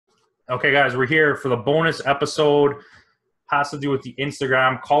Okay, guys, we're here for the bonus episode. Has to do with the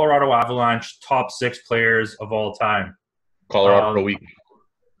Instagram Colorado Avalanche top 6 players of all time. Colorado week.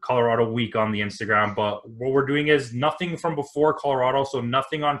 Colorado week on the Instagram. But what we're doing is nothing from before Colorado, so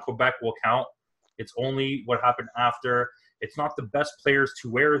nothing on Quebec will count. It's only what happened after. It's not the best players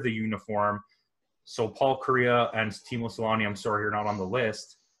to wear the uniform. So Paul Kariya and Timo Solani, I'm sorry, you're not on the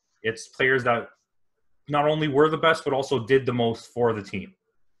list. It's players that not only were the best, but also did the most for the team.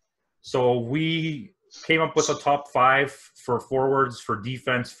 So we came up with a top 5 for forwards, for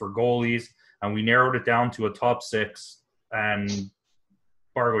defense, for goalies, and we narrowed it down to a top 6. And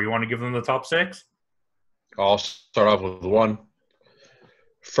Bargo, you want to give them the top 6? I'll start off with one.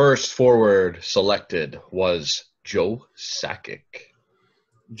 First forward selected was Joe Sakic.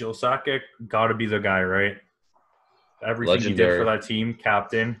 Joe Sakic, got to be the guy, right? Everything Legendary. he did for that team,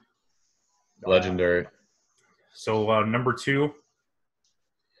 captain. Legendary. So number 2,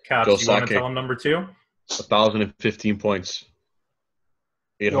 Caps, Joe you want to Sakic. tell him number 2? 1,015 points.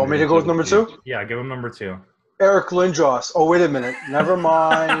 You want me to go with number 2? Yeah, give him number 2. Eric Lindros. Oh, wait a minute. Never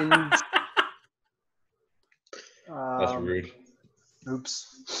mind. That's rude.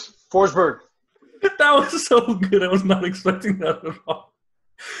 Oops. Forsberg. That was so good. I was not expecting that at all.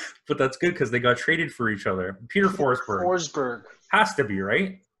 But that's good because they got traded for each other. Peter Forsberg. Forsberg. Has to be,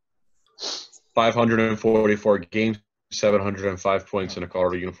 right? 544 games, 705 points in a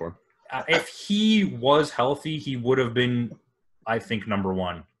Colorado uniform. If he was healthy, he would have been, I think, number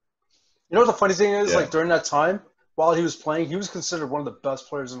 1. You know what the funny thing is? Yeah. Like, during that time, while he was playing, he was considered one of the best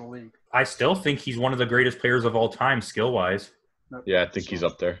players in the league. I still think he's one of the greatest players of all time, skill-wise. Yeah, I think he's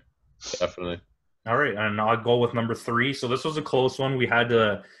up there. Definitely. All right, and I'll go with number 3. So this was a close one.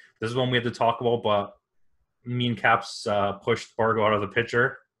 This is one we had to talk about, but me and Caps pushed Bargo out of the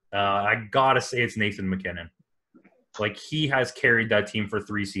picture. I got to say it's Nathan MacKinnon. Like, he has carried that team for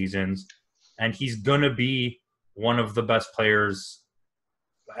 3 seasons, and he's going to be one of the best players.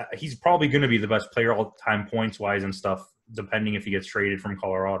 He's probably going to be the best player all time points-wise and stuff, depending if he gets traded from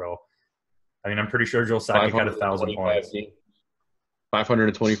Colorado. I mean, I'm pretty sure Joe Sakic had 1,000 points.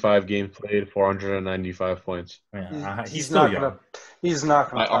 525 games played, 495 points. Yeah, he's still young. He's not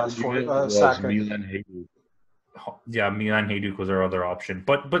going to pass for Sakic. Milan Hajduk. Yeah, Milan Hajduk was our other option.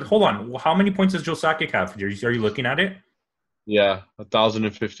 But hold on. How many points does Joe Sakic have? Are you looking at it? Yeah,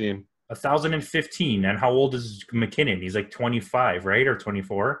 1,015. 1,015. And how old is McKinnon? He's like 25, right? Or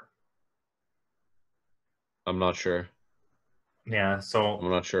 24? I'm not sure. Yeah, so I'm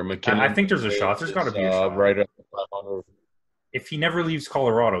not sure. McKinnon. I think there's a shot. There's got to be a shot. Right at 500. If he never leaves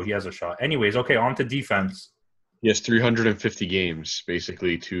Colorado, he has a shot. Anyways, okay, on to defense. He has 350 games,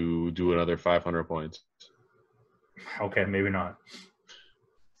 basically, to do another 500 points. Okay, maybe not.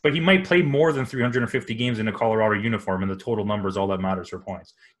 But he might play more than 350 games in a Colorado uniform, and the total number is all that matters for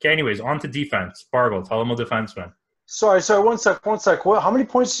points. Okay, anyways, on to defense. Bargo, tell him a defenseman. Sorry, one sec. How many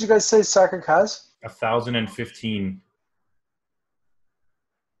points did you guys say Sakic has? 1,015.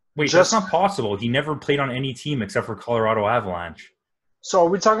 Wait, that's not possible. He never played on any team except for Colorado Avalanche. So are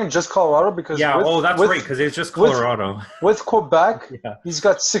we talking just Colorado? Because yeah, that's right, because it's just Colorado. With Quebec, yeah. He's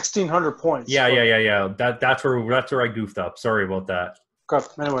got 1,600 points. Yeah. That's where I goofed up. Sorry about that. Okay,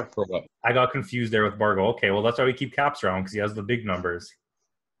 anyway. I got confused there with Bargo. Okay, well, that's why we keep Caps around, because he has the big numbers.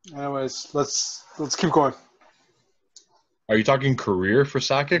 Anyways, let's keep going. Are you talking career for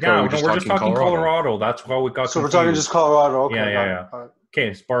Sakic? Yeah, or we're just talking Colorado. That's why we got confused. So we're talking just Colorado. Okay, yeah. Okay,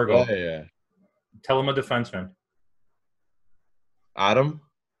 it's Bargo. Yeah. Tell him a defenseman. Adam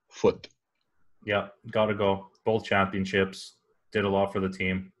Foote. Yeah, gotta go. Both championships. Did a lot for the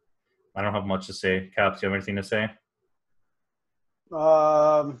team. I don't have much to say. Caps, you have anything to say? No.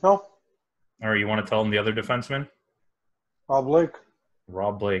 All right, you want to tell him the other defenseman? Rob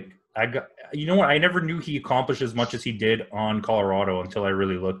Blake. You know what? I never knew he accomplished as much as he did on Colorado until I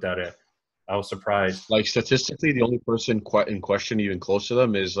really looked at it. I was surprised. Like, statistically, the only person in question even close to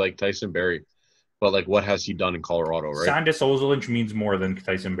them is, like, Tyson Barrie. But, like, what has he done in Colorado, right? Sandis Ozolinsh means more than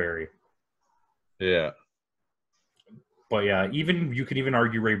Tyson Barrie. Yeah. But, yeah, you could even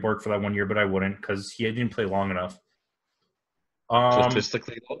argue Ray Bork for that 1 year, but I wouldn't because he didn't play long enough.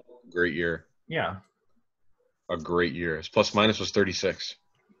 Statistically, great year. Yeah. A great year. His plus-minus was 36.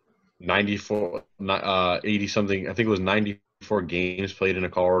 94, 80-something. I think it was 94 games played in a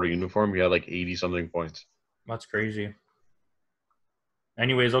Colorado uniform. He had, like, 80-something points. That's crazy.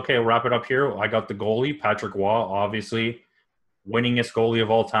 Anyways, okay, we'll wrap it up here. I got the goalie, Patrick Waugh, obviously. Winningest goalie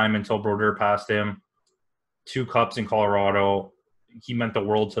of all time until Brodeur passed him. 2 cups in Colorado. He meant the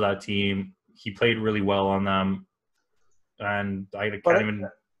world to that team. He played really well on them. And I can't even...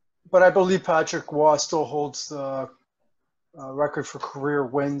 But I believe Patrick Waugh still holds the record for career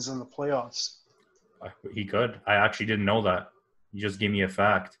wins in the playoffs. He could. I actually didn't know that. You just gave me a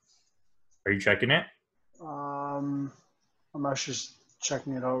fact. Are you checking it? I'm actually just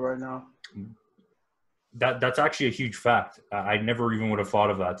checking it out right now. That's actually a huge fact. I never even would have thought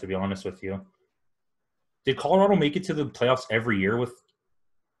of that, to be honest with you. Did Colorado make it to the playoffs every year with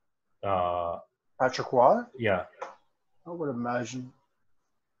Patrick Waugh? Yeah. I would imagine.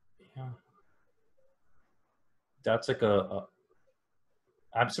 Yeah. That's like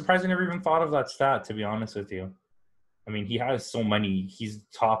I'm surprised I never even thought of that stat, to be honest with you. I mean, he has so many. He's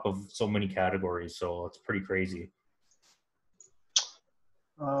top of so many categories, so it's pretty crazy.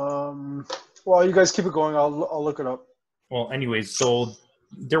 Well, you guys keep it going. I'll look it up. Well, anyways, so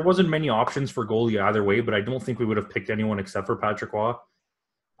there wasn't many options for goalie either way, but I don't think we would have picked anyone except for Patrick Waugh.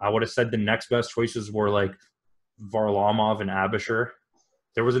 I would have said the next best choices were like Varlamov and Abisher.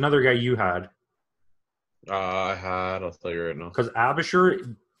 There was another guy you had. I'll tell you right now. Because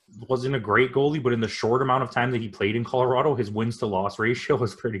Abisher wasn't a great goalie, but in the short amount of time that he played in Colorado, his wins-to-loss ratio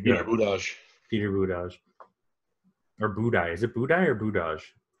was pretty good. Peter Budaj. Or Budaj. Is it Budaj or Budaj?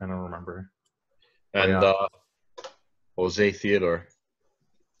 I don't remember. And Jose Theodore.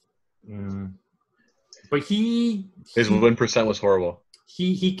 But his win percent was horrible.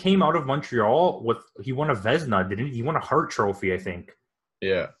 He came out of Montreal he won a Vezina, didn't he? He won a Hart Trophy, I think.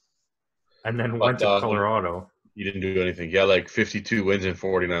 Yeah. And then went to Colorado. He didn't do anything. He had like 52 wins and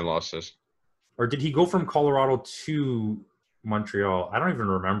 49 losses. Or did he go from Colorado to Montreal? I don't even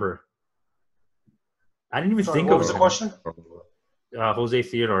remember. I didn't even think what of was the question? Jose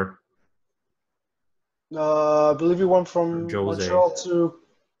Theodore. I believe he went from Montreal to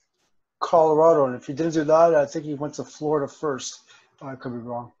Colorado, and if he didn't do that, I think he went to Florida first. I could be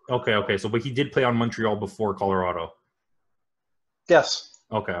wrong. Okay. So, but he did play on Montreal before Colorado. Yes.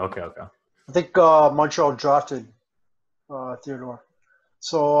 Okay. I think Montreal drafted Theodore.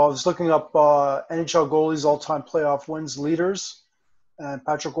 So I was looking up NHL goalies all-time playoff wins leaders, and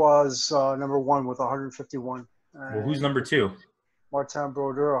Patrick was number one with 151. Well, who's number two? Martin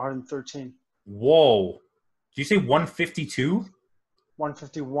Brodeur, 113. Whoa. Did you say 152?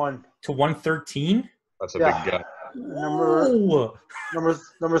 151. To 113? That's a big gap. Number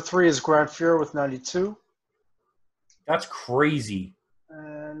three is Grant Fuhr with 92. That's crazy.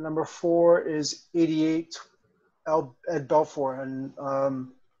 And number four is 88, Ed Belfour, and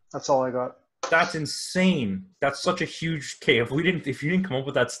that's all I got. That's insane. That's such a huge. Okay, if you didn't come up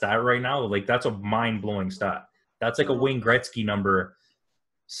with that stat right now, like that's a mind-blowing stat. That's like a Wayne Gretzky number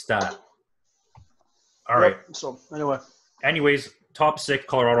stat. All right. So anyways, top 6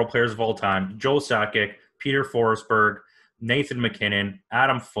 Colorado players of all time: Joe Sakic, Peter Forsberg, Nathan McKinnon,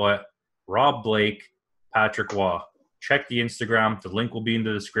 Adam Foote, Rob Blake, Patrick Waugh. Check the Instagram. The link will be in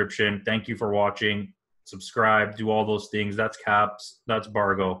the description. Thank you for watching. Subscribe. Do all those things. That's Caps. That's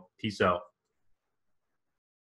Bargo. Peace out.